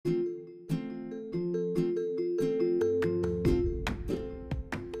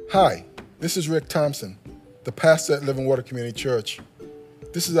Hi, this is Rick Thompson, the pastor at Living Water Community Church.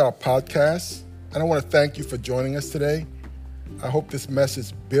 This is our podcast, and I want to thank you for joining us today. I hope this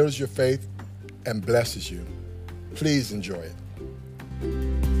message builds your faith and blesses you. Please enjoy it.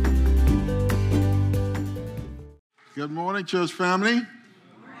 Good morning, church family.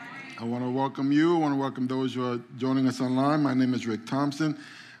 I want to welcome you. I want to welcome those who are joining us online. My name is Rick Thompson.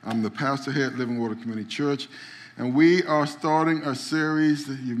 I'm the pastor here at Living Water Community Church. And we are starting a series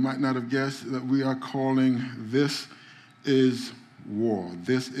that you might not have guessed that we are calling This is War.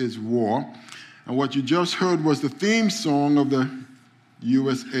 This is War. And what you just heard was the theme song of the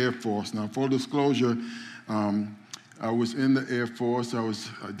U.S. Air Force. Now, full disclosure, I was in the Air Force. I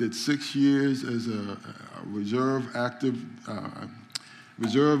did 6 years as a reserve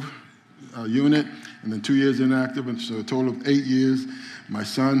unit, and then 2 years inactive, and so a total of 8 years. My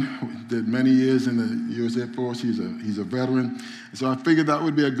son did many years in the U.S. Air Force. He's a veteran. And so I figured that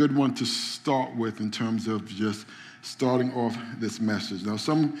would be a good one to start with in terms of just starting off this message. Now,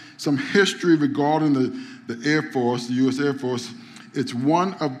 some history regarding the Air Force, the U.S. Air Force. It's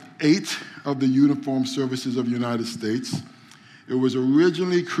one of 8 of the uniformed services of the United States. It was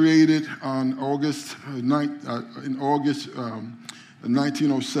originally created on August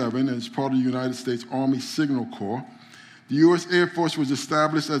 1907 as part of the United States Army Signal Corps. The U.S. Air Force was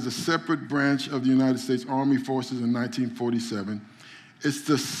established as a separate branch of the United States Army Forces in 1947. It's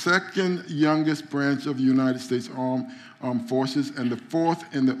the second youngest branch of the United States Armed Forces and the 4th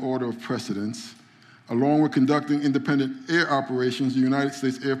in the order of precedence. Along with conducting independent air operations, the United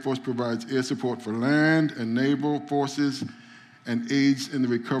States Air Force provides air support for land and naval forces and aids in the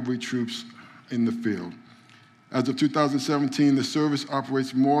recovery troops in the field. As of 2017, the service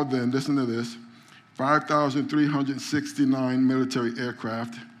operates more than, listen to this, 5,369 military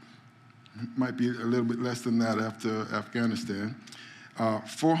aircraft. Might be a little bit less than that after Afghanistan.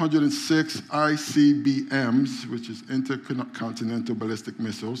 406 ICBMs, which is intercontinental ballistic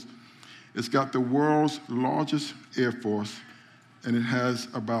missiles. It's got the world's largest air force, and it has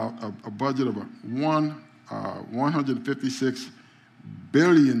about a budget of $156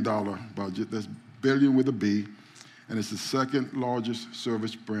 billion budget. That's billion with a B. And it's the second largest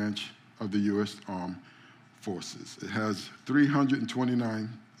service branch of the U.S. Armed Forces. It has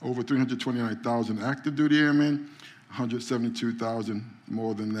over 329,000 active duty airmen, 172,000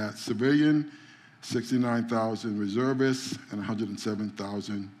 more than that civilian, 69,000 reservists, and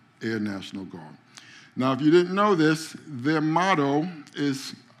 107,000 Air National Guard. Now, if you didn't know this, their motto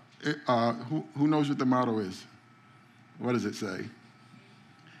is, who knows what the motto is? What does it say?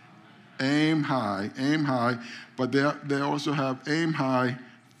 Aim high, but they also have aim high,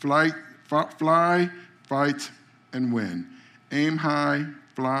 fly, fight, and win. Aim high,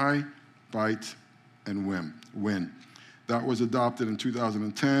 fly, fight, and win. That was adopted in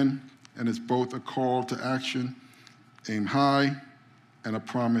 2010, and it's both a call to action, aim high, and a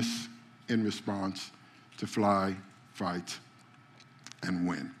promise in response to fly, fight, and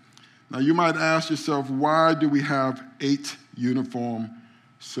win. Now, you might ask yourself, why do we have 8 uniform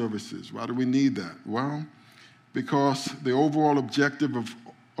services? Why do we need that? Well, because the overall objective of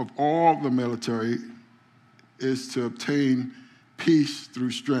all the military is to obtain peace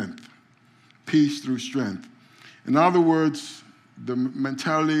through strength. Peace through strength. In other words, the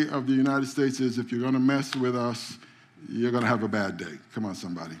mentality of the United States is if you're going to mess with us, you're going to have a bad day. Come on,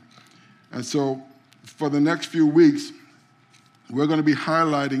 somebody. And so for the next few weeks, we're going to be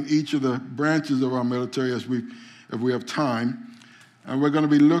highlighting each of the branches of our military if we have time. And we're going to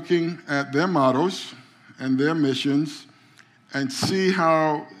be looking at their mottos and their missions and see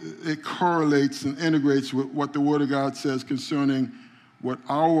how it correlates and integrates with what the Word of God says concerning what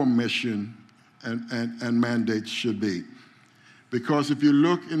our mission and mandate should be. Because if you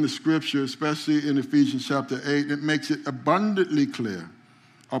look in the Scripture, especially in Ephesians chapter 8, it makes it abundantly clear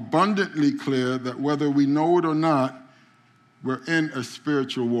that whether we know it or not, we're in a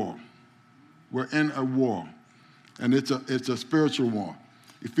spiritual war. We're in a war. And it's a spiritual war.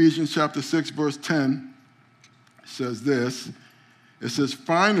 Ephesians chapter 6, verse 10 says this. It says,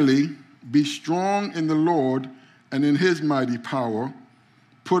 "Finally, be strong in the Lord and in his mighty power.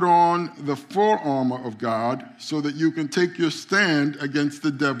 Put on the full armor of God so that you can take your stand against the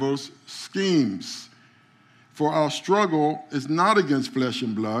devil's schemes. For our struggle is not against flesh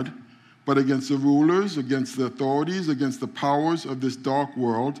and blood, but against the rulers, against the authorities, against the powers of this dark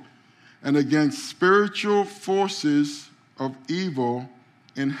world, and against spiritual forces of evil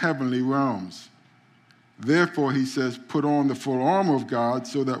in heavenly realms. Therefore," he says, "put on the full armor of God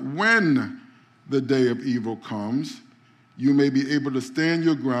so that when the day of evil comes, you may be able to stand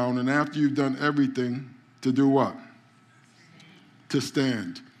your ground, and after you've done everything, to do what? To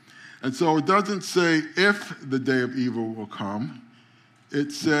stand. And so it doesn't say if the day of evil will come.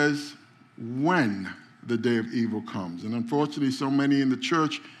 It says when the day of evil comes. And unfortunately, so many in the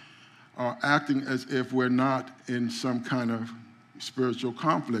church are acting as if we're not in some kind of spiritual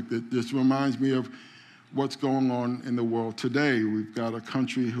conflict. This reminds me of what's going on in the world today. We've got a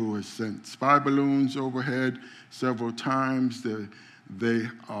country who has sent spy balloons overhead several times. They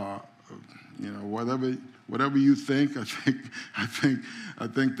are, whatever you think. I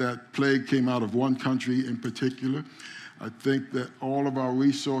think that plague came out of one country in particular. I think that all of our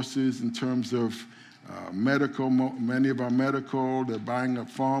resources in terms of medical, many of our medical, they're buying up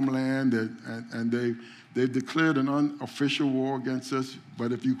farmland, and they've declared an unofficial war against us.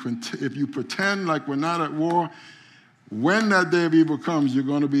 But if you pretend like we're not at war, when that day of evil comes, you're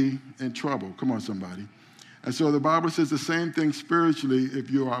going to be in trouble. Come on, somebody. And so the Bible says the same thing spiritually. If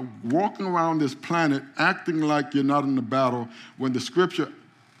you are walking around this planet acting like you're not in the battle, when the scripture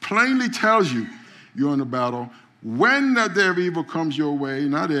plainly tells you you're in a battle, when that day of evil comes your way,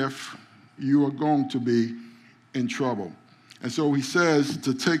 not if, you are going to be in trouble. And so he says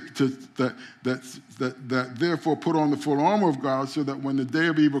that therefore put on the full armor of God so that when the day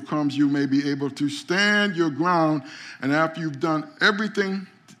of evil comes, you may be able to stand your ground, and after you've done everything,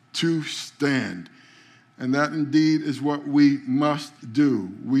 to stand. And that indeed is what we must do.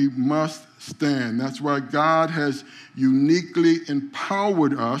 We must stand. That's why God has uniquely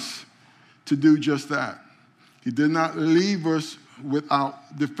empowered us to do just that. He did not leave us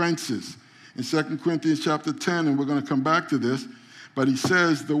without defenses. In 2 Corinthians chapter 10, and we're going to come back to this, but he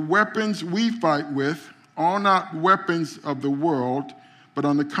says, the weapons we fight with are not weapons of the world, but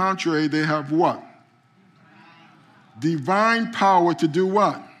on the contrary, they have what? Divine power to do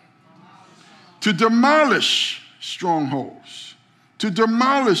what? To demolish strongholds. To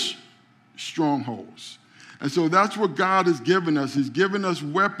demolish strongholds. And so that's what God has given us. He's given us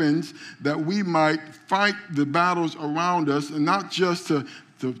weapons that we might fight the battles around us, and not just to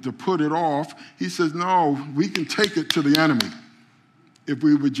put it off. He says, no, we can take it to the enemy if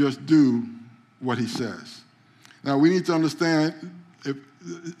we would just do what he says. Now, we need to understand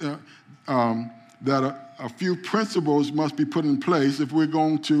that a few principles must be put in place if we're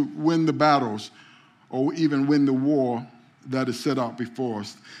going to win the battles or even win the war that is set out before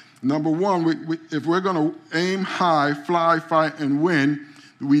us. Number one, if we're going to aim high, fly, fight, and win,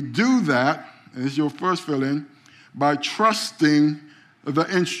 we do that, and this is your first fill-in, by trusting the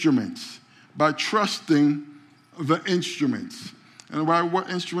instruments. By trusting the instruments. And by what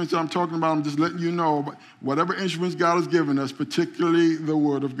instruments I'm talking about, I'm just letting you know, but whatever instruments God has given us, particularly the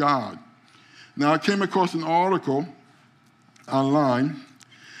Word of God. Now, I came across an article online,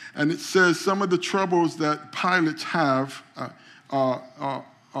 and it says some of the troubles that pilots have are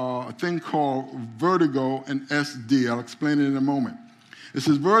a thing called vertigo and SD. I'll explain it in a moment. It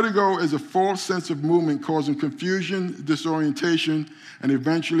says vertigo is a false sense of movement causing confusion, disorientation, and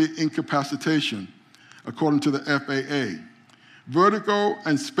eventually incapacitation, according to the FAA. Vertigo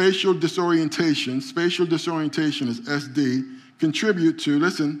and spatial disorientation is SD, contribute to,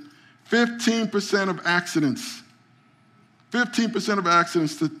 listen, 15% of accidents. 15% of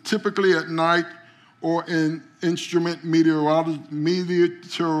accidents, typically at night or in instrument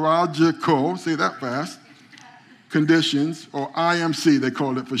meteorological, say that fast, conditions, or IMC, they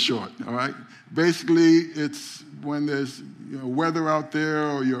call it for short, all right? Basically, it's when there's weather out there,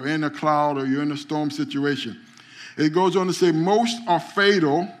 or you're in a cloud, or you're in a storm situation. It goes on to say most are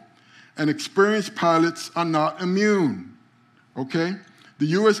fatal, and experienced pilots are not immune, okay? The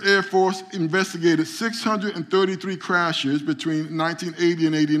U.S. Air Force investigated 633 crashes between 1980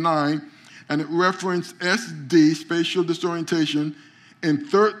 and 89, and it referenced SD, spatial disorientation, in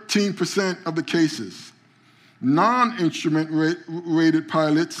 13% of the cases. Non-instrument rated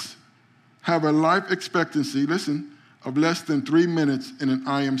pilots have a life expectancy, listen, of less than 3 minutes in an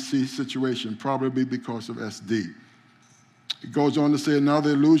IMC situation, probably because of SD. It goes on to say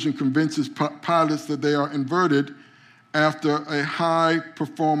another illusion convinces pilots that they are inverted after a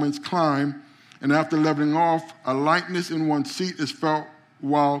high-performance climb, and after leveling off, a lightness in one's seat is felt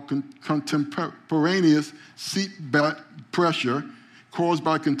while contemporaneous seat belt pressure caused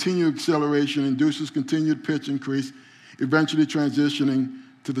by continued acceleration induces continued pitch increase, eventually transitioning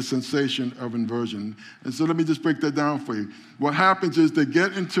to the sensation of inversion. And so let me just break that down for you. What happens is they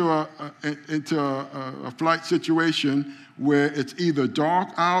get into a flight situation where it's either dark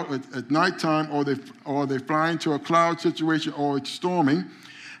out at nighttime, or they fly into a cloud situation, or it's storming.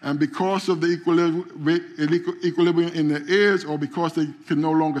 And because of the equilibrium in their ears, or because they can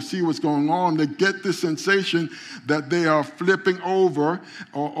no longer see what's going on, they get this sensation that they are flipping over,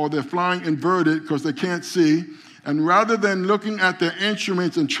 or they're flying inverted because they can't see. And rather than looking at their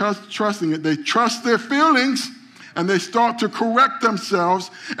instruments and trusting it, they trust their feelings and they start to correct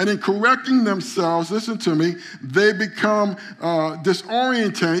themselves. And in correcting themselves, listen to me, they become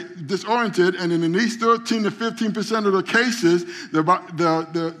disoriented. And in at least 13 to 15% of the cases,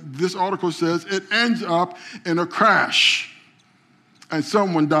 this article says it ends up in a crash and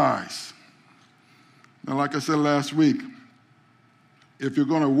someone dies. Now, like I said last week, if you're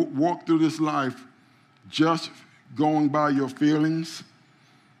going to walk through this life just going by your feelings,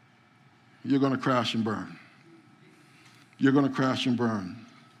 you're going to crash and burn. You're going to crash and burn.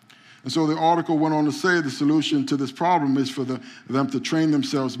 And so the article went on to say the solution to this problem is for them to train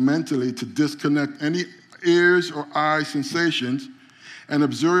themselves mentally to disconnect any ears or eye sensations and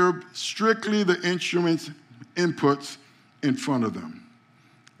observe strictly the instrument's inputs in front of them.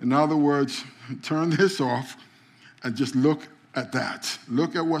 In other words, turn this off and just look at that.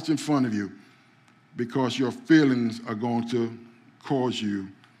 Look at what's in front of you, because your feelings are going to cause you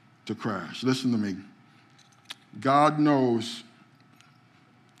to crash. Listen to me. God knows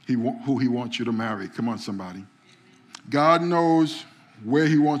who he wants you to marry. Come on, somebody. God knows where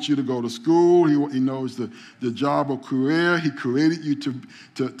he wants you to go to school. He knows the job or career he created you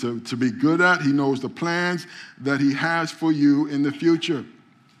to be good at. He knows the plans that he has for you in the future.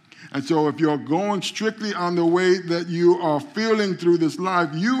 And so if you're going strictly on the way that you are feeling through this life,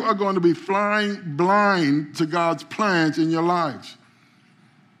 you are going to be flying blind to God's plans in your lives.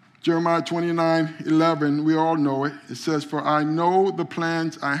 Jeremiah 29:11, we all know it. It says, "For I know the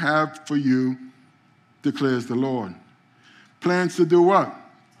plans I have for you, declares the Lord." Plans to do what?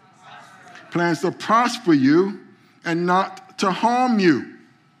 Plans to prosper you and not to harm you.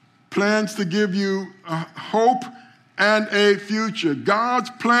 Plans to give you hope and a future. God's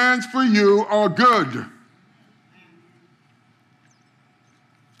plans for you are good.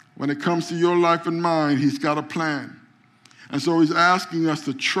 When it comes to your life and mine, he's got a plan. And so he's asking us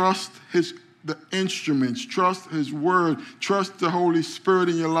to trust the instruments, trust his word, trust the Holy Spirit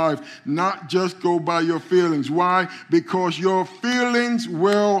in your life, not just go by your feelings. Why? Because your feelings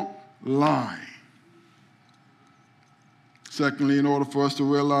will lie. Secondly, in order for us to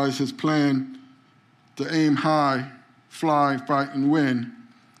realize his plan to aim high, fly, fight, and win,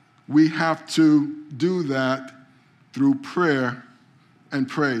 we have to do that through prayer and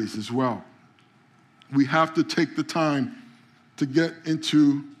praise as well. We have to take the time to get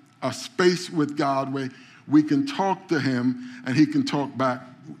into a space with God where we can talk to him and he can talk back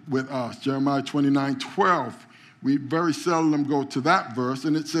with us. Jeremiah 29:12. We very seldom go to that verse,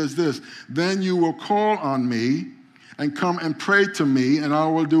 and it says this: "Then you will call on me and come and pray to me, and I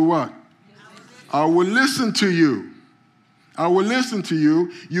will do what? I will listen to you. I will listen to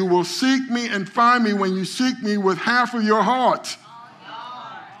you. You will seek me and find me when you seek me with half of your heart."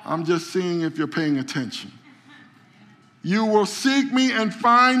 I'm just seeing if you're paying attention. You will seek me and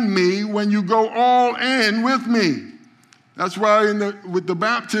find me when you go all in with me. That's why with the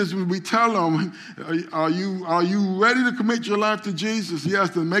baptism, we tell them, are you ready to commit your life to Jesus?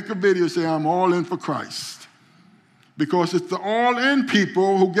 Yes, then make a video, say, "I'm all in for Christ." Because it's the all-in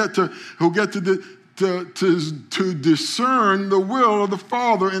people who get to discern the will of the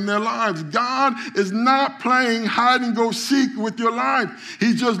Father in their lives. God is not playing hide and go seek with your life.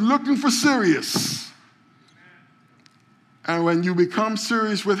 He's just looking for serious. And when you become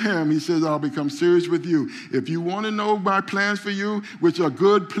serious with him, he says, "I'll become serious with you." If you want to know my plans for you, which are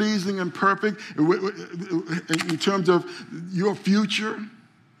good, pleasing, and perfect in terms of your future,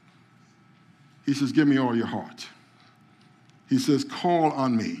 he says, "Give me all your heart." He says, "Call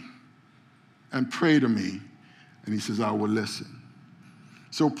on me and pray to me." And he says, "I will listen."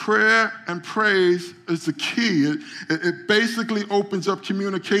 So prayer and praise is the key. It basically opens up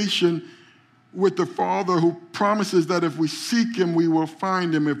communication with the Father, who promises that if we seek him, we will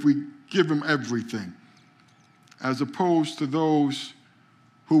find him if we give him everything, as opposed to those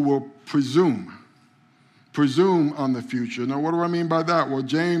who will presume on the future. Now, what do I mean by that? Well,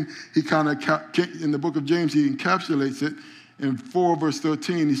 James, in the book of James, he encapsulates it in 4 verse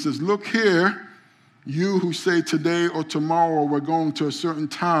 13. He says, "Look here, you who say today or tomorrow we're going to a certain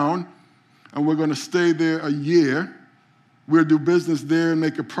town and we're going to stay there a year. We'll do business there and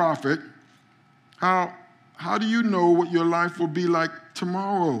make a profit. How do you know what your life will be like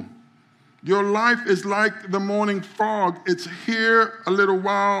tomorrow? Your life is like the morning fog. It's here a little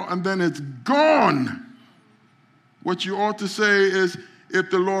while and then it's gone." What you ought to say is, if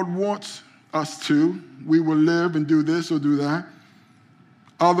the Lord wants us to, we will live and do this or do that.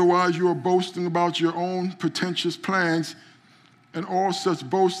 Otherwise, you are boasting about your own pretentious plans, and all such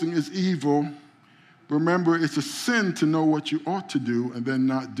boasting is evil. Remember, it's a sin to know what you ought to do and then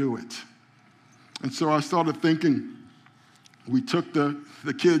not do it. And so I started thinking, we took the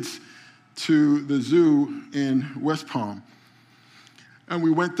kids to the zoo in West Palm. And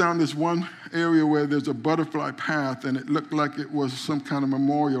we went down this one area where there's a butterfly path, and it looked like it was some kind of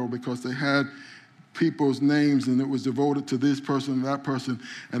memorial because they had people's names, and it was devoted to this person and that person,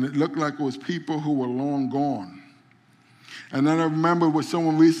 and it looked like it was people who were long gone. And then I remember what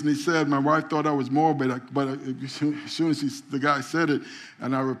someone recently said. My wife thought I was morbid, but as soon as the guy said it,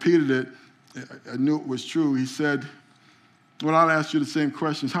 and I repeated it, I knew it was true. He said, well, I'll ask you the same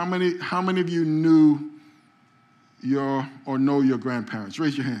questions. How many of you knew know your grandparents?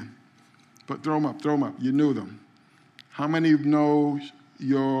 Raise your hand. But throw them up. You knew them. How many know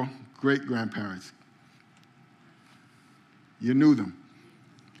your great-grandparents? You knew them.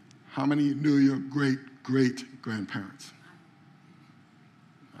 How many knew your great-great-grandparents?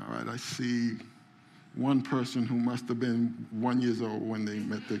 All right, I see one person who must have been 1 year old when they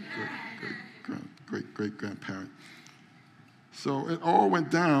met their great-great-grandparent. So it all went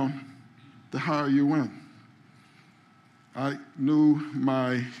down the higher you went. I knew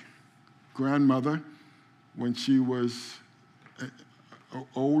my grandmother when she was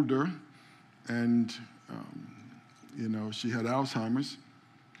older, and she had Alzheimer's.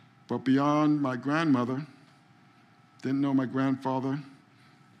 But beyond my grandmother, didn't know my grandfather,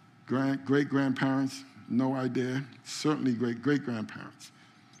 great-grandparents, no idea, certainly great-great-grandparents.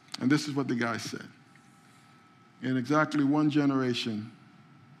 And this is what the guy said. In exactly one generation,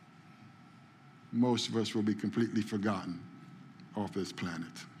 most of us will be completely forgotten off this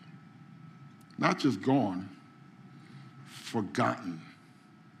planet. Not just gone, forgotten,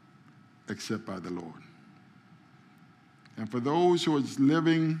 except by the Lord. And for those who are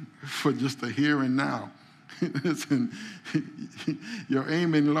living for just the here and now, listen, you're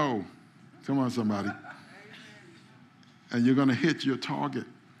aiming low. Come on, somebody. And you're going to hit your target.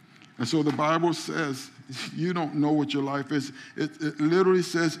 And so the Bible says you don't know what your life is. It literally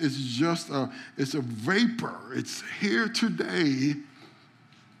says it's a vapor. It's here today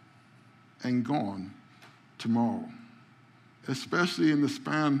and gone tomorrow, especially in the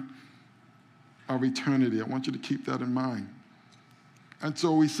span of eternity. I want you to keep that in mind. And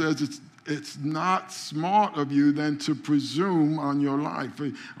so he says it's not smart of you then to presume on your life.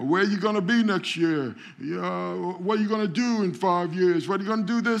 Where are you going to be next year? What are you going to do in 5 years? What are you going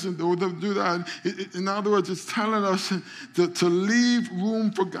to do this and do that? In other words, it's telling us to leave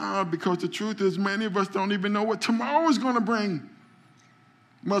room for God, because the truth is many of us don't even know what tomorrow is going to bring,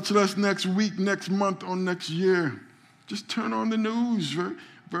 much less next week, next month, or next year. Just turn on the news. Very,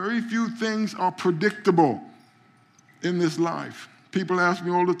 very few things are predictable in this life. People ask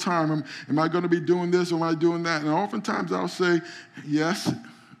me all the time, am I going to be doing this or am I doing that? And oftentimes I'll say, yes,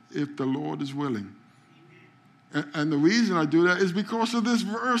 if the Lord is willing. And the reason I do that is because of this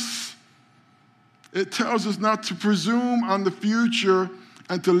verse. It tells us not to presume on the future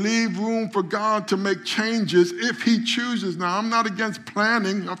and to leave room for God to make changes if he chooses. Now, I'm not against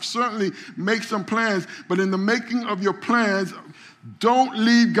planning. I've certainly made some plans. But in the making of your plans, don't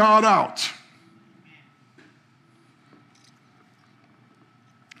leave God out.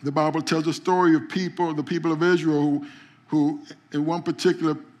 The Bible tells a story of the people of Israel, who in one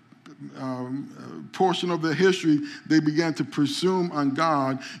particular portion of their history, they began to presume on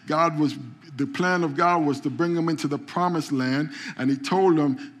God. The plan of God was to bring them into the promised land, and he told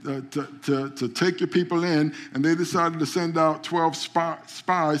them to take your people in, and they decided to send out 12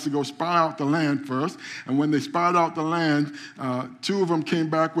 spies to go spy out the land first. And when they spied out the land, 2 of them came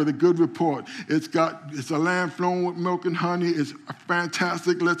back with a good report. It's a land flowing with milk and honey. It's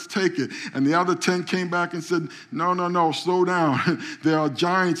fantastic. Let's take it. And the other 10 came back and said, no, slow down. There are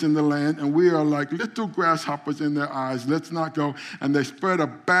giants in the land, and we are like little grasshoppers in their eyes. Let's not go. And they spread a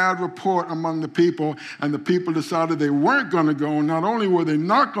bad report among the people, and the people decided they weren't going to go. And not only were they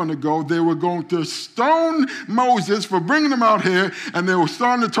not going to go, they were going to stone Moses for bringing them out here, and they were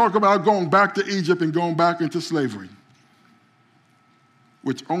starting to talk about going back to Egypt and going back into slavery,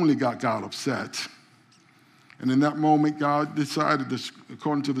 which only got God upset. And in that moment, God decided,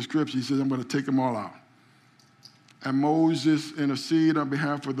 according to the scripture, he says, I'm going to take them all out. And Moses interceded on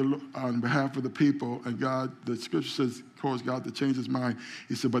behalf of the people, and God, the scripture says, caused God to change his mind.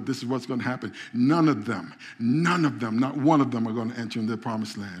 He said, but this is what's going to happen. None of them, not one of them are going to enter into the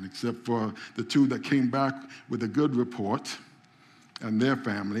promised land, except for the 2 that came back with a good report and their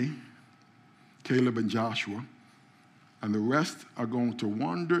family, Caleb and Joshua. And the rest are going to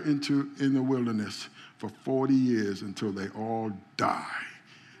wander in the wilderness for 40 years until they all die.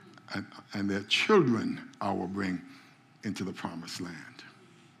 And their children I will bring into the promised land.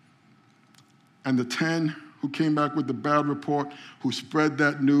 And the 10 who came back with the bad report, who spread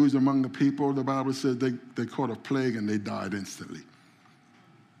that news among the people, the Bible says they caught a plague and they died instantly.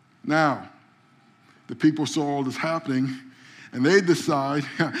 Now, the people saw all this happening, and they decide,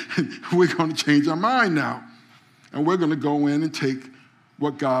 we're going to change our mind now. And we're going to go in and take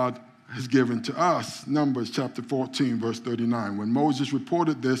what God has given to us. Numbers chapter 14, verse 39. When Moses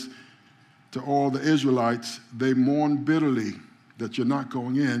reported this to all the Israelites, they mourned bitterly that you're not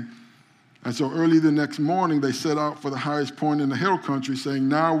going in. And so early the next morning, they set out for the highest point in the hill country, saying,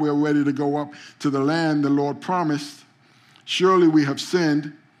 now we're ready to go up to the land the Lord promised. Surely we have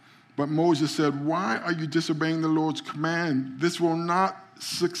sinned. But Moses said, why are you disobeying the Lord's command? This will not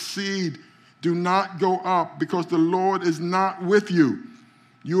succeed. Do not go up, because the Lord is not with you.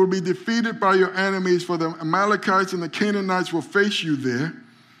 You will be defeated by your enemies, for the Amalekites and the Canaanites will face you there.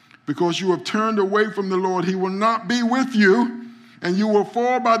 Because you have turned away from the Lord, he will not be with you, and you will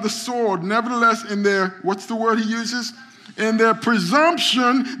fall by the sword. Nevertheless, in their, what's the word he uses? In their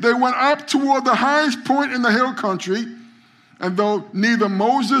presumption, they went up toward the highest point in the hill country. And though neither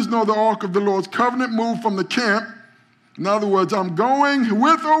Moses nor the ark of the Lord's covenant moved from the camp, in other words, I'm going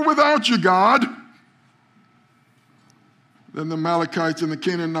with or without you, God. Then the Amalekites and the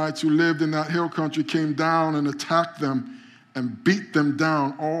Canaanites who lived in that hill country came down and attacked them and beat them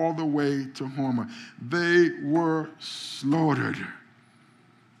down all the way to Hormah. They were slaughtered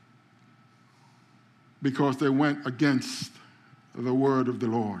because they went against the word of the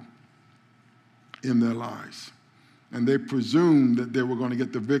Lord in their lives. And they presumed that they were going to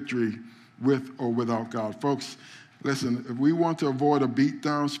get the victory with or without God. Folks, listen, if we want to avoid a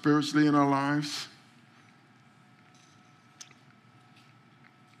beatdown spiritually in our lives,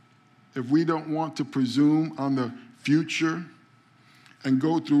 if we don't want to presume on the future and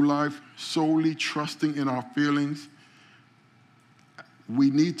go through life solely trusting in our feelings, we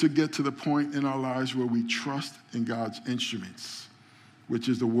need to get to the point in our lives where we trust in God's instruments, which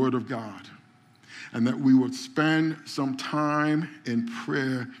is the Word of God. And that we would spend some time in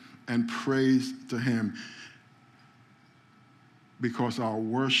prayer and praise to him, because our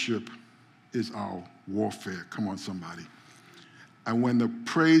worship is our warfare. Come on, somebody. And when the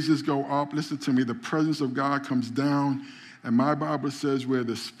praises go up, listen to me, the presence of God comes down, and my Bible says where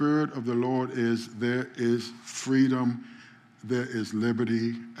the Spirit of the Lord is, there is freedom, there is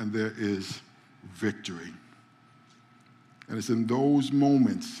liberty, and there is victory. And it's in those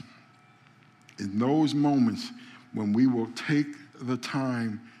moments when we will take the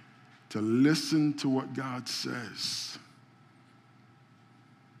time to listen to what God says.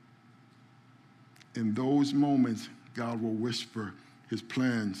 In those moments, God will whisper his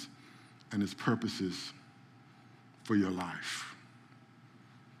plans and his purposes for your life.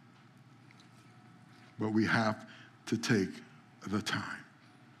 But we have to take the time.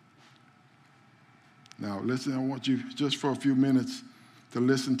 Now, listen, I want you just for a few minutes to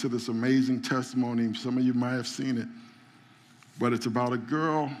listen to this amazing testimony. Some of you might have seen it, but it's about a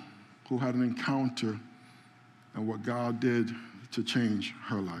girl who had an encounter and what God did to change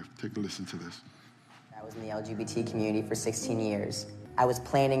her life. Take a listen to this. I was in the LGBT community for 16 years. I was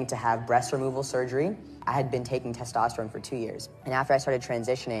planning to have breast removal surgery. I had been taking testosterone for 2 years. And after I started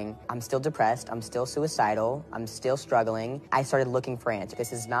transitioning, I'm still depressed, I'm still suicidal, I'm still struggling. I started looking for answers.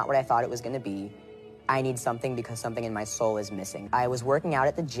 This is not what I thought it was gonna be. I need something because something in my soul is missing. I was working out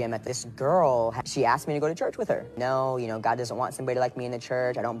at the gym at this girl. She asked me to go to church with her. No, God doesn't want somebody like me in the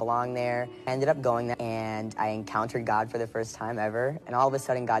church. I don't belong there. I ended up going there, and I encountered God for the first time ever. And all of a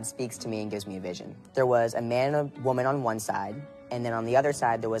sudden, God speaks to me and gives me a vision. There was a man and a woman on one side, and then on the other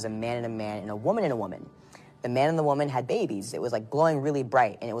side, there was a man and a man and a woman and a woman. The man and the woman had babies. It was like glowing really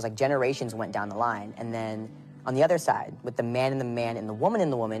bright, and it was like generations went down the line. And then on the other side, with the man and the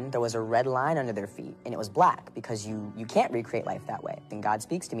woman, there was a red line under their feet, and it was black because you can't recreate life that way. Then God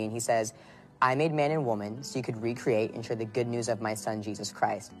speaks to me, and he says, I made man and woman so you could recreate and share the good news of my son, Jesus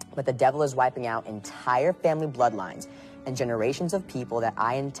Christ. But the devil is wiping out entire family bloodlines, and generations of people that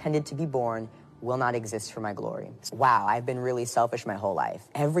I intended to be born will not exist for my glory. Wow, I've been really selfish my whole life.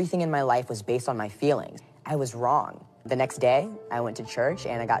 Everything in my life was based on my feelings. I was wrong. The next day, I went to church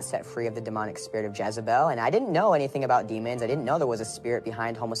and I got set free of the demonic spirit of Jezebel. And I didn't know anything about demons. I didn't know there was a spirit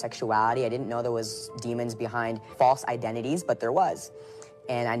behind homosexuality. I didn't know there was demons behind false identities, but there was.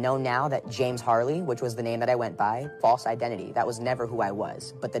 And I know now that James Harley, which was the name that I went by, false identity, that was never who I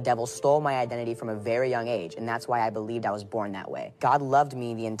was. But the devil stole my identity from a very young age, and that's why I believed I was born that way. God loved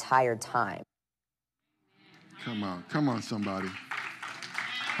me the entire time. Come on, somebody.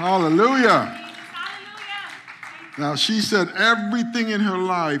 Hallelujah. Now, she said everything in her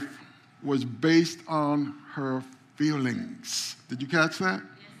life was based on her feelings. Did you catch that?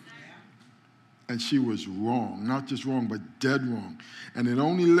 Yes, sir. And she was wrong. Not just wrong, but dead wrong. And it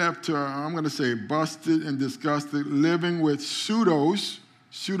only left her, I'm going to say, busted and disgusted, living with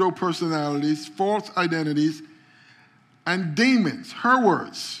pseudo-personalities, false identities, and demons. Her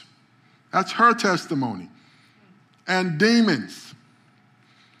words. That's her testimony. And demons.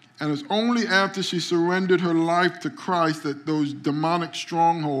 And it's only after she surrendered her life to Christ that those demonic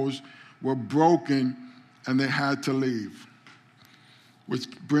strongholds were broken and they had to leave. Which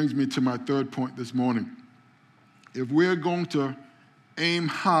brings me to my third point this morning. If we're going to aim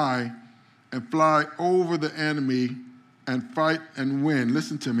high and fly over the enemy and fight and win,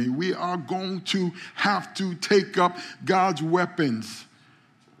 listen to me, we are going to have to take up God's weapons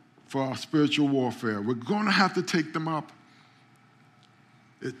for our spiritual warfare. We're going to have to take them up.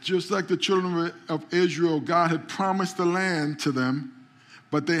 It's just like the children of Israel, God had promised the land to them,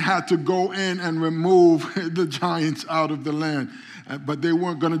 but they had to go in and remove the giants out of the land. But they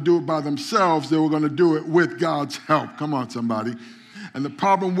weren't going to do it by themselves. They were going to do it with God's help. Come on, somebody. And the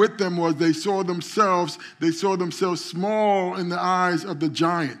problem with them was they saw themselves small in the eyes of the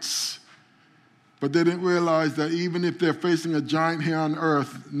giants. But they didn't realize that even if they're facing a giant here on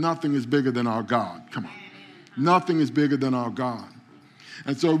earth, nothing is bigger than our God. Come on. Nothing is bigger than our God.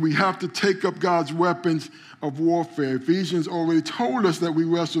 And so we have to take up God's weapons of warfare. Ephesians already told us that we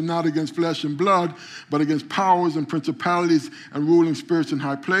wrestle not against flesh and blood, but against powers and principalities and ruling spirits in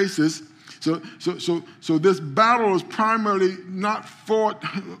high places. So this battle is primarily not fought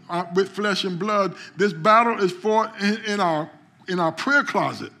with flesh and blood. This battle is fought in our prayer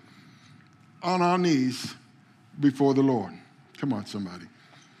closet, on our knees before the Lord. Come on, somebody.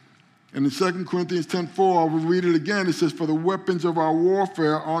 And in 2 Corinthians 10:4, I will read it again. It says, for the weapons of our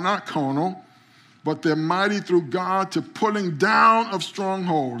warfare are not carnal, but they're mighty through God to pulling down of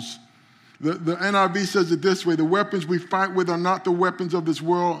strongholds. The NIV says it this way, the weapons we fight with are not the weapons of this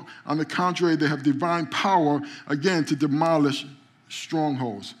world. On the contrary, they have divine power, again, to demolish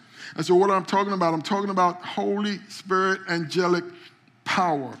strongholds. And so what I'm talking about Holy Spirit angelic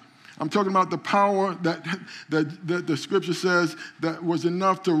power. I'm talking about the power that the scripture says that was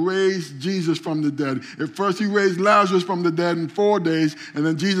enough to raise Jesus from the dead. At first he raised Lazarus from the dead in 4 days, and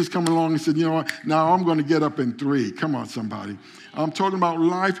then Jesus came along and said, you know what, now I'm going to get up in 3. Come on, somebody. I'm talking about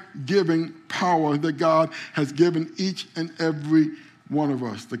life-giving power that God has given each and every one of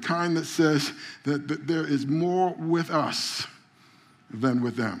us. The kind that says that there is more with us than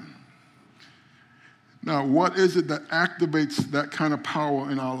with them. Now, what is it that activates that kind of power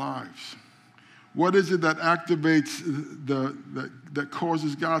in our lives? What is it that activates, that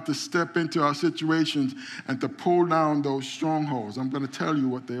causes God to step into our situations and to pull down those strongholds? I'm going to tell you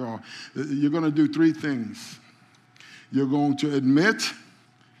what they are. You're going to do 3 things. You're going to admit,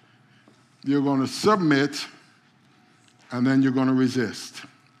 you're going to submit, and then you're going to resist.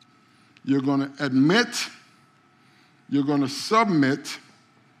 You're going to admit, you're going to submit,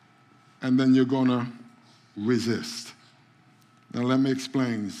 and then you're going to resist. Now let me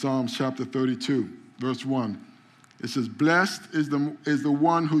explain. Psalms chapter 32, verse 1. It says, blessed is the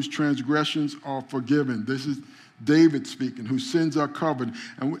one whose transgressions are forgiven. This is David speaking, whose sins are covered,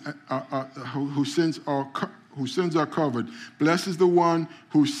 and whose sins are covered. Blessed is the one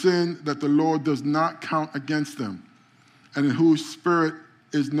whose sin that the Lord does not count against them, and in whose spirit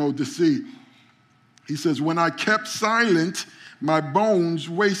is no deceit. He says, when I kept silent, my bones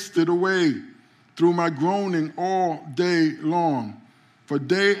wasted away through my groaning all day long. For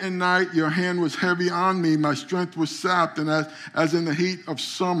day and night your hand was heavy on me, my strength was sapped, and as in the heat of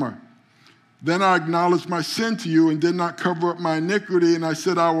summer. Then I acknowledged my sin to you and did not cover up my iniquity, and I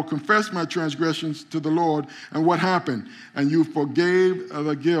said, I will confess my transgressions to the Lord. And what happened? And you forgave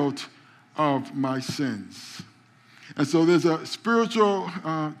the guilt of my sins. And so there's a spiritual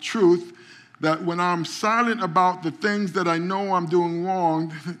truth that when I'm silent about the things that I know I'm doing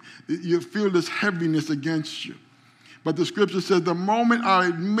wrong, you feel this heaviness against you. But the scripture says the moment I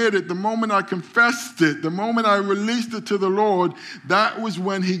admit it, the moment I confessed it, the moment I released it to the Lord, that was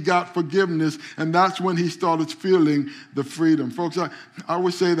when he got forgiveness, and that's when he started feeling the freedom. Folks, I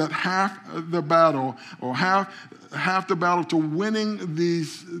would say that half the battle, or half the battle to winning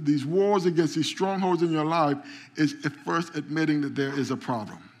these wars against these strongholds in your life is at first admitting that there is a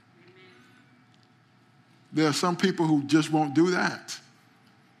problem. There are some people who just won't do that.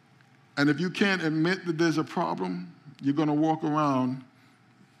 And if you can't admit that there's a problem, you're going to walk around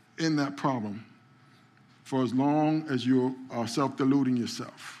in that problem for as long as you are self-deluding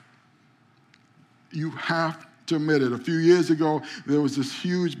yourself. You have to admit it. A few years ago, there was this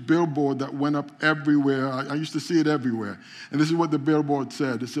huge billboard that went up everywhere. I used to see it everywhere. And this is what the billboard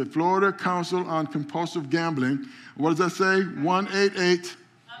said. It said, Florida Council on Compulsive Gambling. What does that say? 188.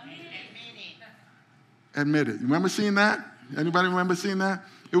 admit it. You remember seeing that? Anybody remember seeing that?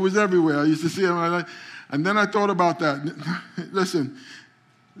 It was everywhere. I used to see it. And then I thought about that. Listen,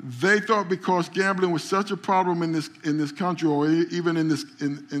 they thought because gambling was such a problem in this country, or even in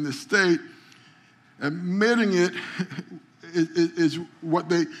this state, admitting it is what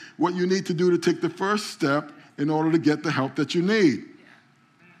you need to do to take the first step in order to get the help that you need.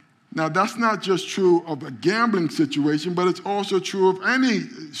 Now, that's not just true of a gambling situation, but it's also true of any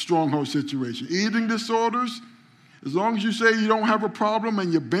stronghold situation. Eating disorders, as long as you say you don't have a problem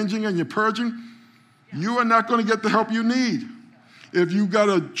and you're binging and you're purging, you are not going to get the help you need. If you've got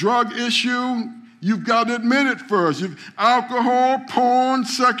a drug issue, you've got to admit it first. Alcohol, porn,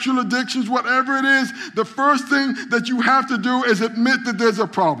 sexual addictions, whatever it is, the first thing that you have to do is admit that there's a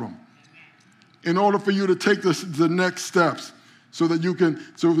problem in order for you to take the next steps so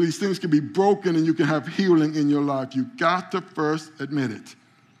these things can be broken and you can have healing in your life. You've got to first admit it.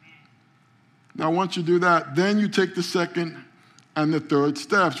 Now, once you do that, then you take the second and the third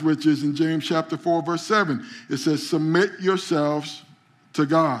steps, which is in James chapter 4, verse 7. It says, submit yourselves to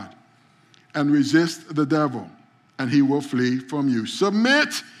God and resist the devil, and he will flee from you.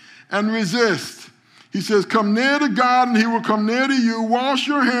 Submit and resist. He says, come near to God, and he will come near to you. Wash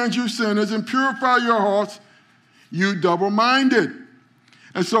your hands, you sinners, and purify your hearts, you double-minded.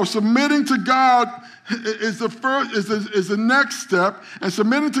 And so submitting to God is the next step. And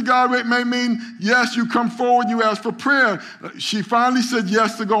submitting to God may mean, yes, you come forward, you ask for prayer. She finally said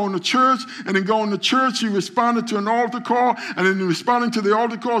yes to going to church. And in going to church, she responded to an altar call. And in responding to the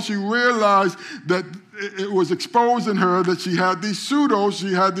altar call, she realized that it was exposed in her that she had these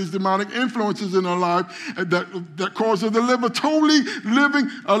she had these demonic influences in her life that caused her to live living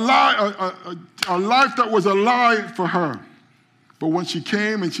a life that was a lie for her. But when she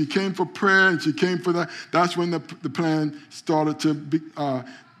came for prayer and she came for that, that's when the plan started to be,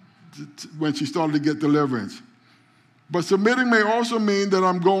 when she started to get deliverance. But submitting may also mean that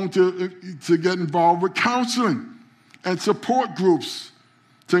I'm going to get involved with counseling and support groups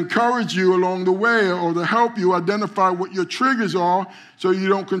to encourage you along the way or to help you identify what your triggers are so you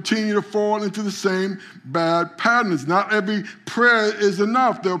don't continue to fall into the same bad patterns. Not every prayer is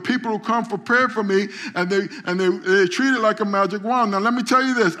enough. There are people who come for prayer for me and they treat it like a magic wand. Now, let me tell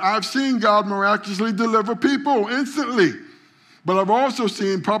you this. I've seen God miraculously deliver people instantly. But I've also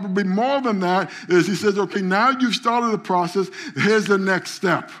seen probably more than that is he says, okay, now you've started the process. Here's the next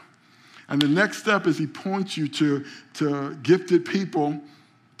step. And the next step is he points you to gifted people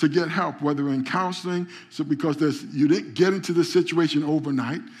to get help, whether in counseling, because you didn't get into this situation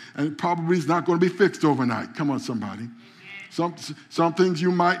overnight, and it probably is not going to be fixed overnight. Come on, somebody. Some things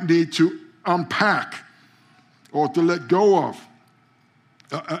you might need to unpack or to let go of.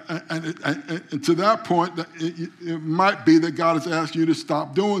 And to that point, it might be that God has asked you to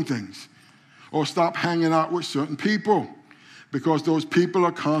stop doing things or stop hanging out with certain people because those people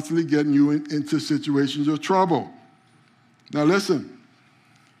are constantly getting you into situations of trouble. Now listen.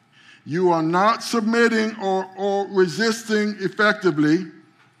 You are not submitting or resisting effectively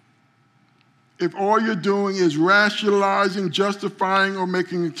if all you're doing is rationalizing, justifying, or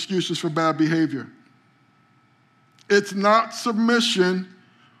making excuses for bad behavior. It's not submission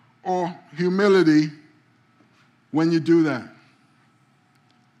or humility when you do that.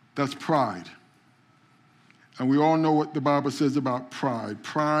 That's pride. And we all know what the Bible says about pride.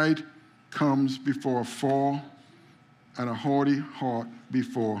 Pride comes before a fall, and a haughty heart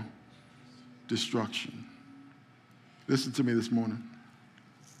before destruction. Listen to me this morning.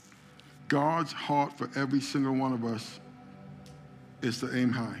 God's heart for every single one of us is to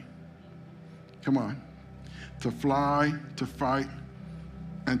aim high. Come on. To fly, to fight,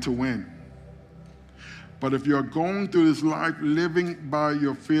 and to win. But if you're going through this life living by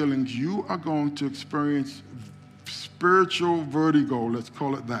your feelings, you are going to experience spiritual vertigo, let's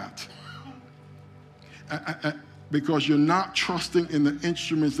call it that. Because you're not trusting in the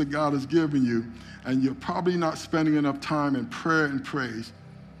instruments that God has given you, and you're probably not spending enough time in prayer and praise,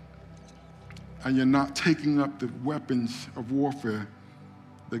 and you're not taking up the weapons of warfare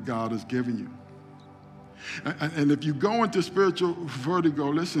that God has given you. And if you go into spiritual vertigo,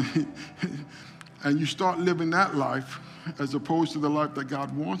 listen, and you start living that life as opposed to the life that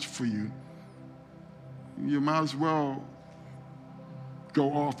God wants for you, you might as well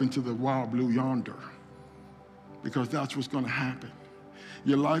go off into the wild blue yonder, because that's what's going to happen.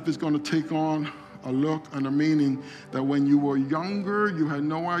 Your life is going to take on a look and a meaning that when you were younger, you had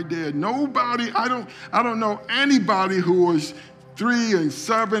no idea. Nobody, I don't know anybody who was 3 and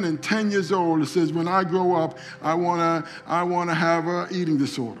 7 and 10 years old that says, when I grow up, I want to have an eating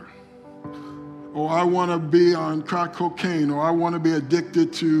disorder, or I want to be on crack cocaine, or I want to be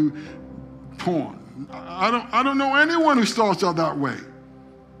addicted to porn. I don't know anyone who starts out that way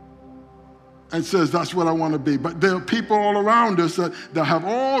and says, that's what I want to be. But there are people all around us that have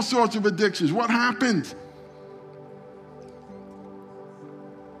all sorts of addictions. What happened?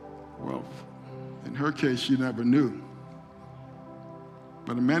 Well, in her case, she never knew.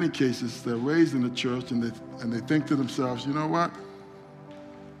 But in many cases, they're raised in the church and they think to themselves, you know what?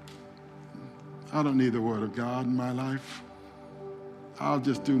 I don't need the word of God in my life. I'll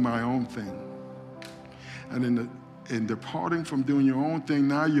just do my own thing. And in departing from doing your own thing,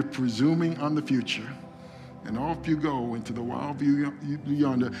 now you're presuming on the future. And off you go into the wild view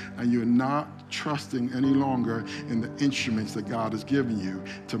yonder, and you're not trusting any longer in the instruments that God has given you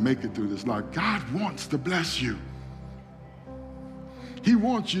to make it through this life. God wants to bless you. He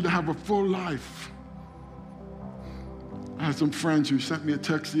wants you to have a full life. I had some friends who sent me a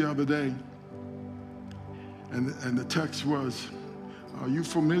text the other day, and the text was, are you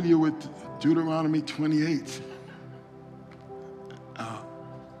familiar with Deuteronomy 28?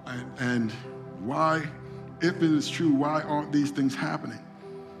 And why, if it is true, why aren't these things happening?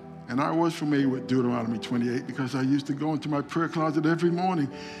 And I was familiar with Deuteronomy 28 because I used to go into my prayer closet every morning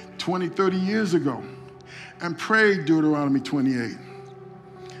 20, 30 years ago and pray Deuteronomy 28.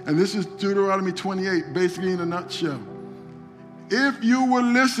 And this is Deuteronomy 28, basically in a nutshell. If you will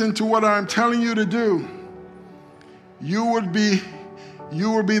listen to what I'm telling you to do, you will be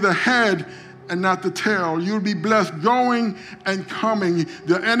the head and not the tail. You'll be blessed going and coming.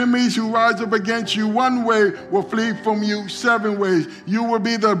 The enemies who rise up against you one way will flee from you 7 ways. You will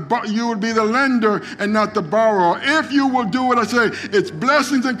be the lender and not the borrower. If you will do what I say, it's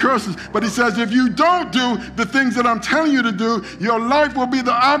blessings and curses. But he says, if you don't do the things that I'm telling you to do, your life will be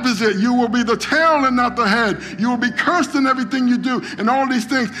the opposite. You will be the tail and not the head. You will be cursed in everything you do and all these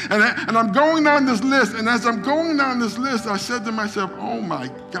things. And I'm going down this list. And as I'm going down this list, I said to myself, oh my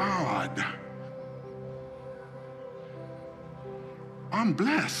God. I'm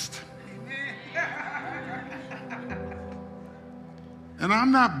blessed. And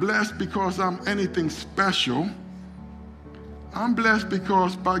I'm not blessed because I'm anything special. I'm blessed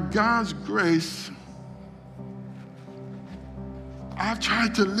because by God's grace, I've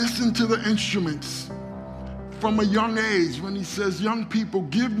tried to listen to the instruments from a young age when he says, young people,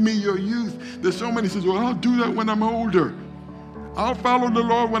 give me your youth. There's so many says, well, I'll do that when I'm older. I'll follow the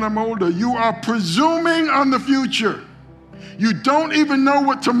Lord when I'm older. You are presuming on the future. You don't even know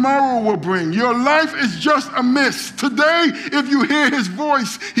what tomorrow will bring. Your life is just a mist. Today, if you hear his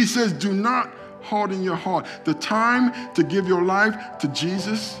voice, he says, do not harden your heart. The time to give your life to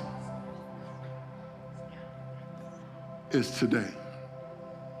Jesus is today.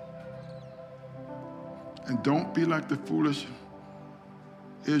 And don't be like the foolish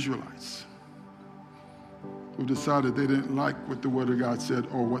Israelites who decided they didn't like what the Word of God said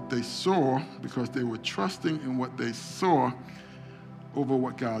or what they saw because they were trusting in what they saw over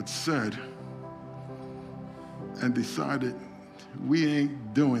what God said and decided, we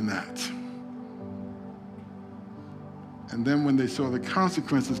ain't doing that. And then when they saw the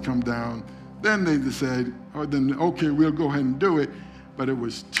consequences come down, then they decided, okay, we'll go ahead and do it, but it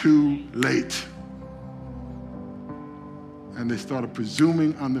was too late. And they started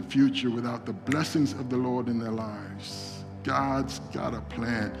presuming on the future without the blessings of the Lord in their lives. God's got a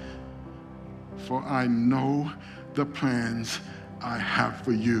plan. For I know the plans I have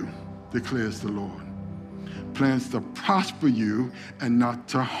for you, declares the Lord. Plans to prosper you and not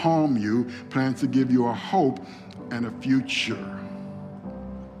to harm you. Plans to give you a hope and a future.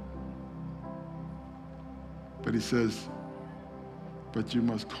 But he says, but you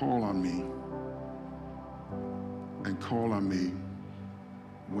must call on me. And call on me.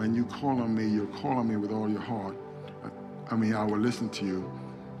 When you call on me, you'll call on me with all your heart. I will listen to you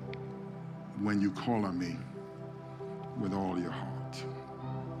when you call on me with all your heart.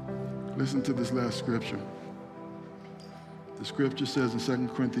 Listen to this last scripture. The scripture says in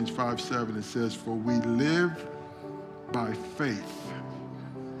 2 Corinthians 5:7, it says, for we live by faith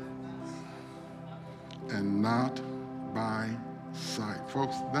and not by sight.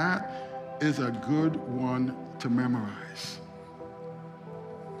 Folks, that is a good one to memorize.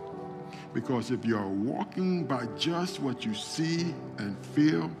 Because if you're walking by just what you see and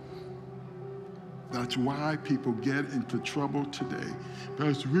feel, that's why people get into trouble today.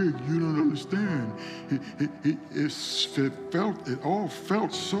 Pastor Rick, you don't understand. It all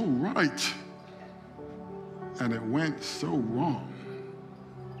felt so right. And it went so wrong.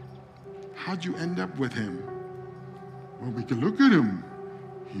 How'd you end up with him? Well, we can look at him.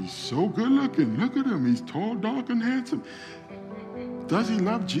 He's so good looking. Look at him. He's tall, dark, and handsome. Does he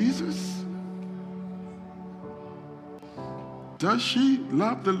love Jesus? Does she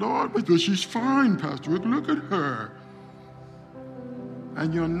love the Lord? Because she's fine, Pastor Rick. Look at her.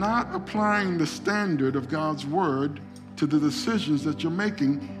 And you're not applying the standard of God's word to the decisions that you're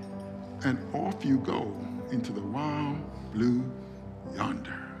making, and off you go into the wild blue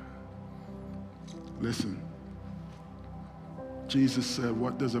yonder. Listen, Jesus said,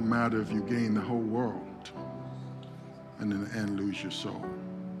 what does it matter if you gain the whole world and in the end lose your soul?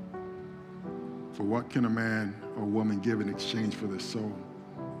 For what can a man or woman give in exchange for their soul?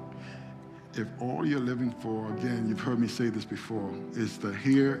 If all you're living for, again, you've heard me say this before, is the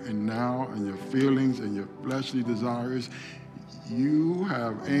here and now and your feelings and your fleshly desires, you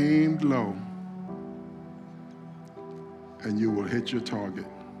have aimed low and you will hit your target.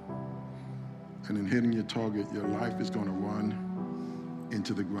 And in hitting your target, your life is going to run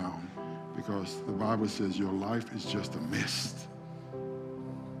into the ground, because the Bible says your life is just a mist.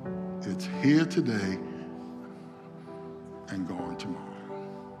 It's here today and gone tomorrow.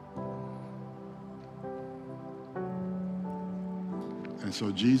 And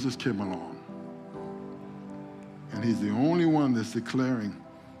so Jesus came along, and he's the only one that's declaring,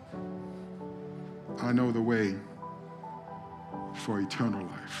 I know the way for eternal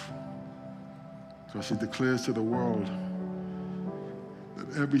life. Because he declares to the world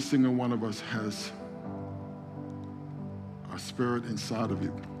that every single one of us has a spirit inside of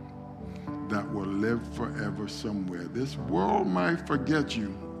you that will live forever somewhere. This world might forget you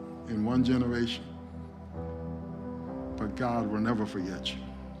in one generation, but God will never forget you.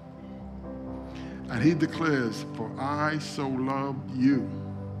 And he declares, for I so loved you.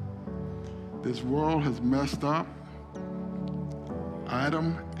 This world has messed up.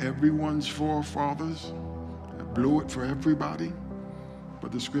 Adam, everyone's forefathers, blew it for everybody.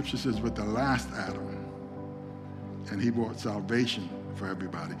 But the scripture says, with the last Adam, and he brought salvation for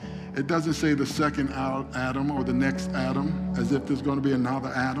everybody. It doesn't say the second Adam or the next Adam, as if there's going to be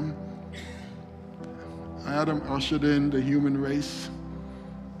another Adam. Adam ushered in the human race,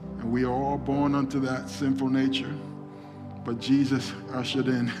 and we are all born unto that sinful nature. But Jesus ushered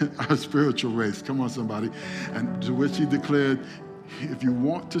in our spiritual race. Come on, somebody. And to which he declared, if you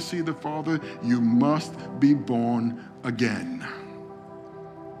want to see the Father, you must be born again.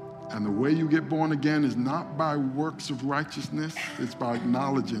 And the way you get born again is not by works of righteousness. It's by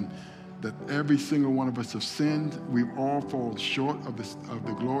acknowledging that every single one of us have sinned. We've all fallen short of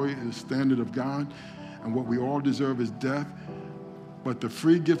the glory and the standard of God. And what we all deserve is death. But the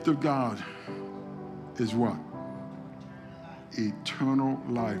free gift of God is what? Eternal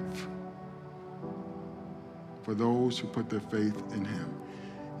life for those who put their faith in him.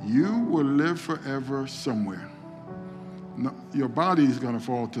 You will live forever somewhere. No, your body is going to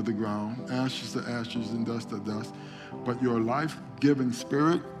fall to the ground, ashes to ashes and dust to dust, but your life-giving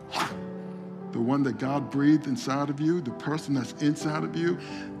spirit, the one that God breathed inside of you, the person that's inside of you,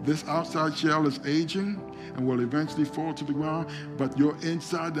 this outside shell is aging and will eventually fall to the ground, but your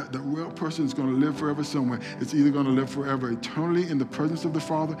inside, that real person is going to live forever somewhere. It's either going to live forever eternally in the presence of the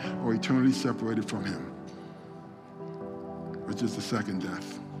Father or eternally separated from him, which is the second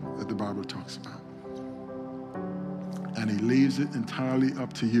death that the Bible talks about. And he leaves it entirely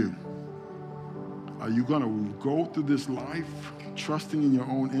up to you. Are you going to go through this life trusting in your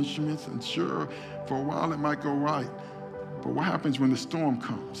own instruments? And sure, for a while it might go right. But what happens when the storm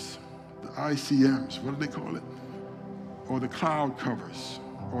comes? The ICMs, what do they call it? Or the cloud covers,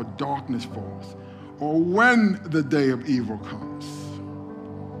 or darkness falls, or when the day of evil comes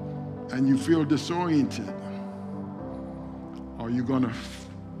and you feel disoriented. Are you going to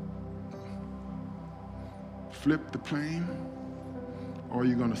flip the plane, or are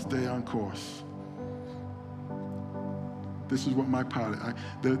you going to stay on course? This is what my pilot,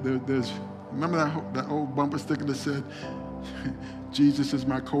 remember that old bumper sticker that said, Jesus is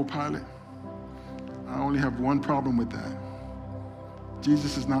my co-pilot? I only have one problem with that.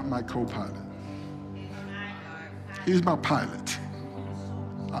 Jesus is not my co-pilot. He's my pilot.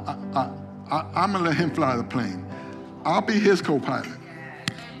 I'm going to let him fly the plane. I'll be his co-pilot.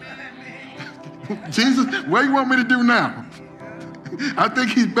 Jesus, what do you want me to do now? I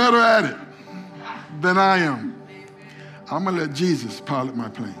think he's better at it than I am. I'm going to let Jesus pilot my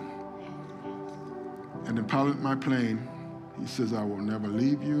plane. And in pilot my plane, he says, I will never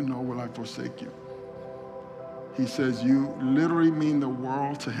leave you, nor will I forsake you. He says, you literally mean the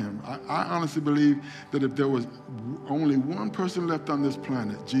world to him. I honestly believe that if there was only one person left on this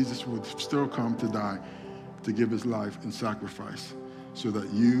planet, Jesus would still come to die, to give his life in sacrifice, so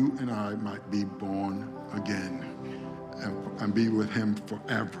that you and I might be born again and be with him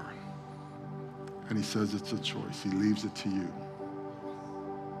forever. And he says it's a choice. He leaves it to you.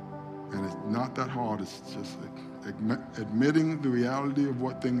 And it's not that hard. It's just like admitting the reality of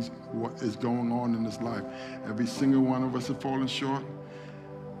what is going on in this life. Every single one of us have fallen short.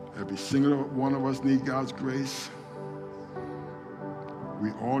 Every single one of us need God's grace.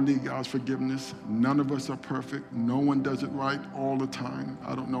 We all need God's forgiveness. None of us are perfect. No one does it right all the time.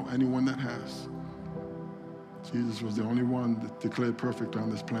 I don't know anyone that has. Jesus was the only one that declared perfect on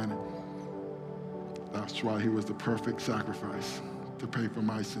this planet. That's why he was the perfect sacrifice to pay for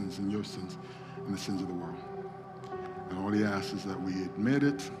my sins and your sins and the sins of the world. And all he asks is that we admit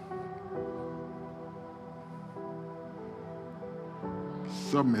it,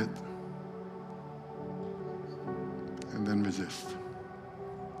 submit, and then resist.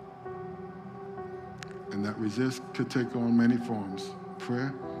 And that resist could take on many forms.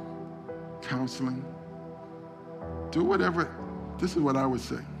 Prayer, counseling, do whatever. This is what I would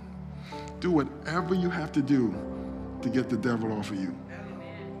say. Do whatever you have to do to get the devil off of you.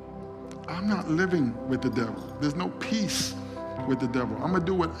 I'm not living with the devil. There's no peace with the devil. I'm going to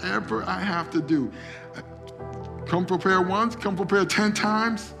do whatever I have to do. Come prepare once, come prepare 10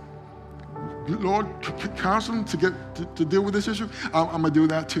 times. Lord, counsel him to deal with this issue. I'm going to do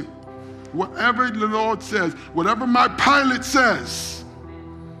that too. Whatever the Lord says, whatever my pilot says,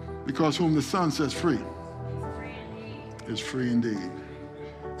 because whom the Son sets free is free indeed.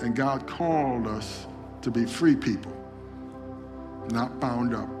 And God called us to be free people, not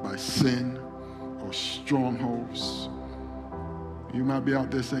bound up by sin or strongholds. You might be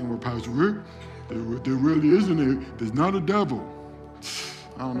out there saying, well, Pastor Rick, there really isn't there's not a devil.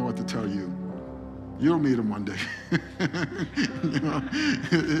 I don't know what to tell you. You'll meet him one day. You know,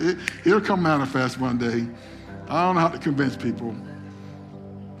 he'll come manifest one day. I don't know how to convince people.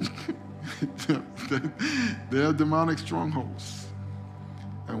 There are demonic strongholds,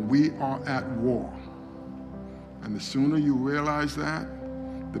 and we are at war. And the sooner you realize that,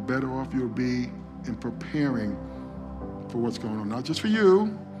 the better off you'll be in preparing for what's going on. Not just for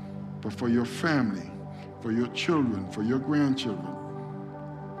you, but for your family, for your children, for your grandchildren.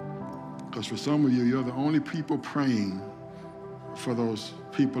 Because for some of you, you're the only people praying for those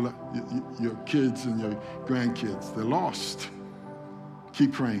people, your kids and your grandkids. They're lost.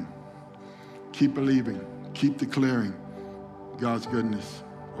 Keep praying. Keep believing. Keep declaring God's goodness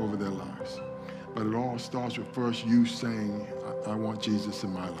over their lives. But it all starts with first you saying, I want Jesus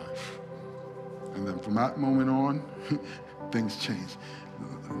in my life. And then from that moment on, things change.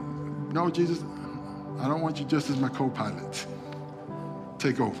 No, Jesus, I don't want you just as my co-pilot.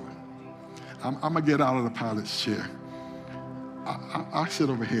 Take over. I'm going to get out of the pilot's chair. I'll sit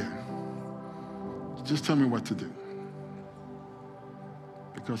over here. Just tell me what to do.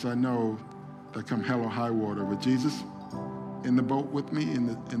 Because I know that come hell or high water with Jesus in the boat with me, in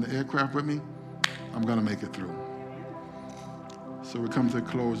the aircraft with me, I'm going to make it through. So we come to a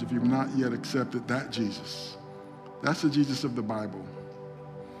close. If you've not yet accepted that Jesus, that's the Jesus of the Bible.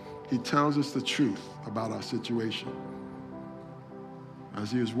 He tells us the truth about our situation. As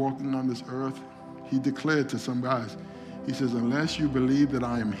he was walking on this earth, he declared to some guys, he says, unless you believe that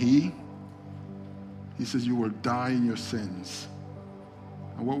I am he says, you will die in your sins.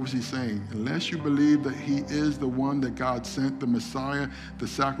 And what was he saying? Unless you believe that he is the one that God sent, the Messiah, the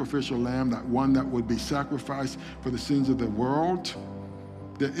sacrificial lamb, that one that would be sacrificed for the sins of the world,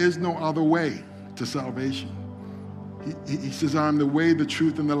 there is no other way to salvation. He says, I am the way, the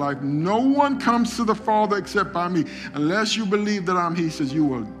truth, and the life. No one comes to the Father except by me. Unless you believe that I'm he, says, you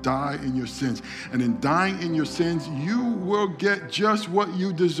will die in your sins. And in dying in your sins, you will get just what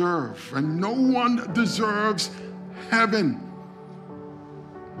you deserve. And no one deserves heaven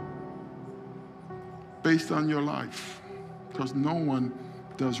based on your life, because no one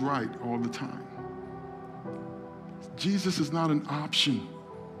does right all the time. Jesus is not an option.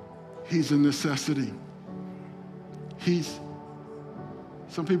 He's a necessity.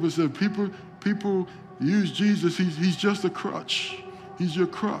 Some people say, people use Jesus, he's just a crutch. He's your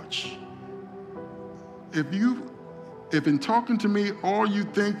crutch. If in talking to me, all you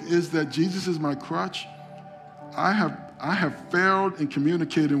think is that Jesus is my crutch, I have failed in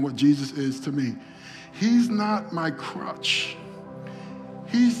communicating what Jesus is to me. He's not my crutch.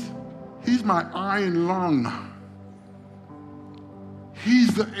 He's my eye and lung.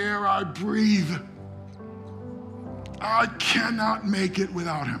 He's the air I breathe. I cannot make it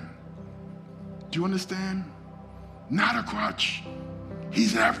without him. Do you understand? Not a crutch.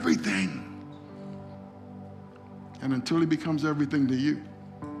 He's everything. And until he becomes everything to you,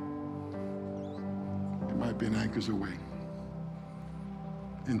 it might be an anchor's away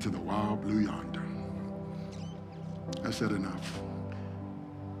into the wild blue yonder. I said enough.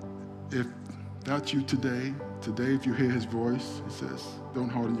 If that's you today, if you hear his voice, he says, don't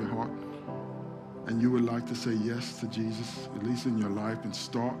harden your heart. and you would like to say yes to Jesus, at least in your life, and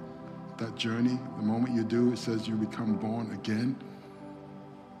start that journey, the moment you do, it says you become born again,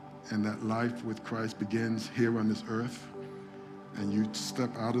 and that life with Christ begins here on this earth, and you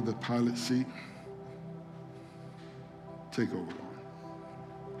step out of the pilot seat. Take over, Lord.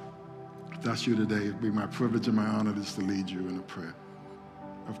 If that's you today, it'd be my privilege and my honor just to lead you in a prayer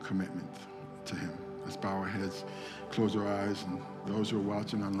of commitment to him. Let's bow our heads, close our eyes, and those who are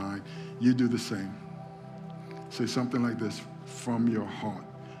watching online, you do the same. Say something like this from your heart,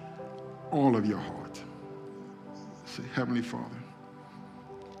 all of your heart. Say, Heavenly Father,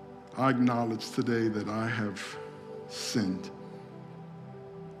 I acknowledge today that I have sinned.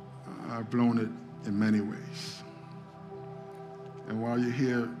 I've blown it in many ways. And while you're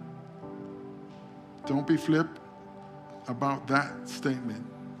here, don't be flip about that statement.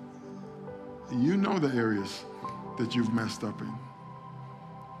 You know the areas that you've messed up in.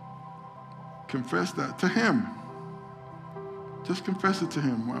 Confess that to him. Just confess it to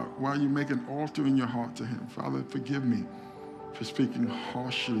him while you make an altar in your heart to him. Father, forgive me for speaking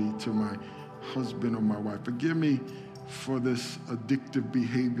harshly to my husband or my wife. Forgive me for this addictive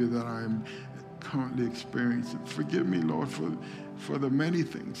behavior that I am currently experiencing. Forgive me, Lord, for the many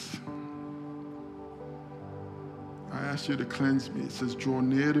things. I ask you to cleanse me. It says, draw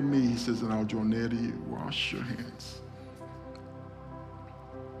near to me, he says, and I'll draw near to you. Wash your hands.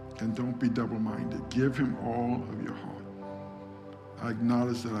 And don't be double-minded. Give him all of your heart. I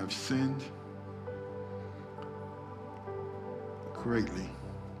acknowledge that I've sinned greatly,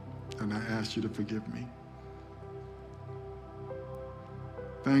 and I ask you to forgive me.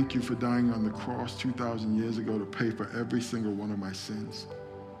 Thank you for dying on the cross 2,000 years ago to pay for every single one of my sins.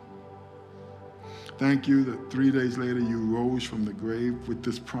 Thank you that 3 days later you rose from the grave with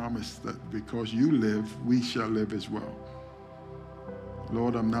this promise that because you live, we shall live as well.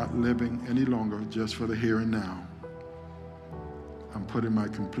 Lord, I'm not living any longer just for the here and now. I'm putting my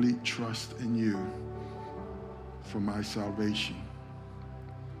complete trust in you for my salvation.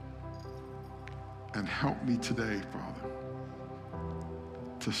 And help me today, Father,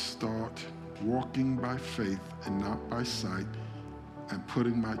 to start walking by faith and not by sight, and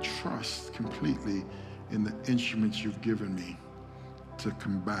putting my trust completely in the instruments you've given me to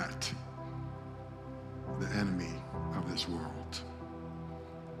combat the enemy of this world.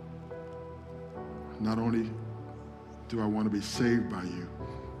 Not only do I want to be saved by you,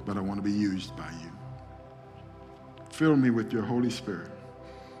 but I want to be used by you. Fill me with your Holy Spirit,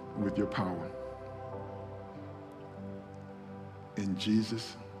 with your power. In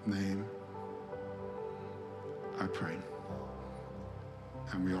Jesus' name, I pray.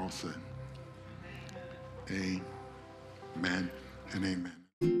 And we all said, amen and amen.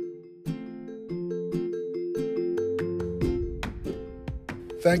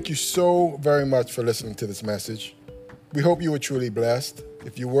 Thank you so very much for listening to this message. We hope you were truly blessed.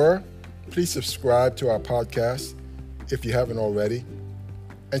 If you were, please subscribe to our podcast if you haven't already,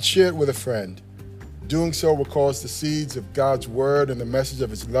 and share it with a friend. Doing so will cause the seeds of God's word and the message of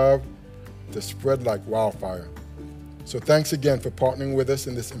his love to spread like wildfire. So thanks again for partnering with us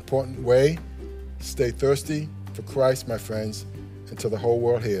in this important way. Stay thirsty for Christ, my friends, until the whole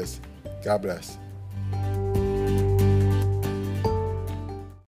world hears. God bless.